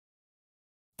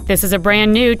This is a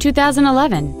brand new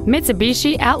 2011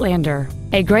 Mitsubishi Outlander,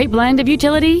 a great blend of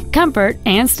utility, comfort,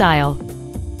 and style.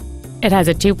 It has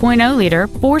a 2.0-liter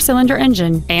four-cylinder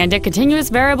engine and a continuous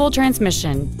variable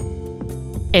transmission.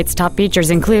 Its top features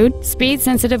include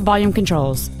speed-sensitive volume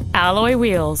controls, alloy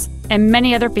wheels, and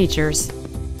many other features.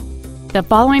 The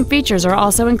following features are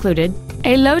also included: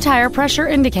 a low tire pressure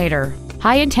indicator,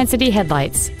 high-intensity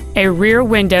headlights, a rear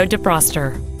window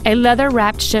defroster, a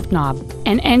leather-wrapped shift knob,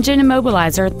 an engine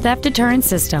immobilizer theft deterrent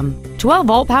system,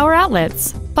 12-volt power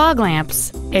outlets, fog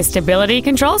lamps, a stability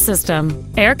control system,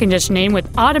 air conditioning with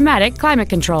automatic climate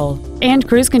control, and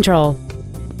cruise control.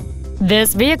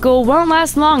 This vehicle won't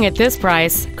last long at this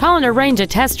price. Call and arrange a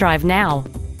test drive now.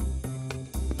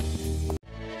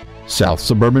 South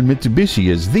Suburban Mitsubishi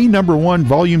is the #1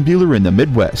 volume dealer in the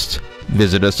Midwest.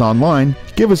 Visit us online,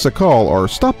 give us a call, or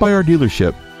stop by our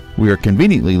dealership. We are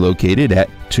conveniently located at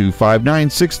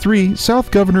 25963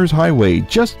 South Governors Highway,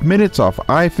 just minutes off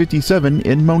I-57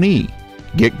 in Monee.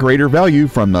 Get greater value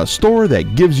from the store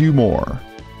that gives you more.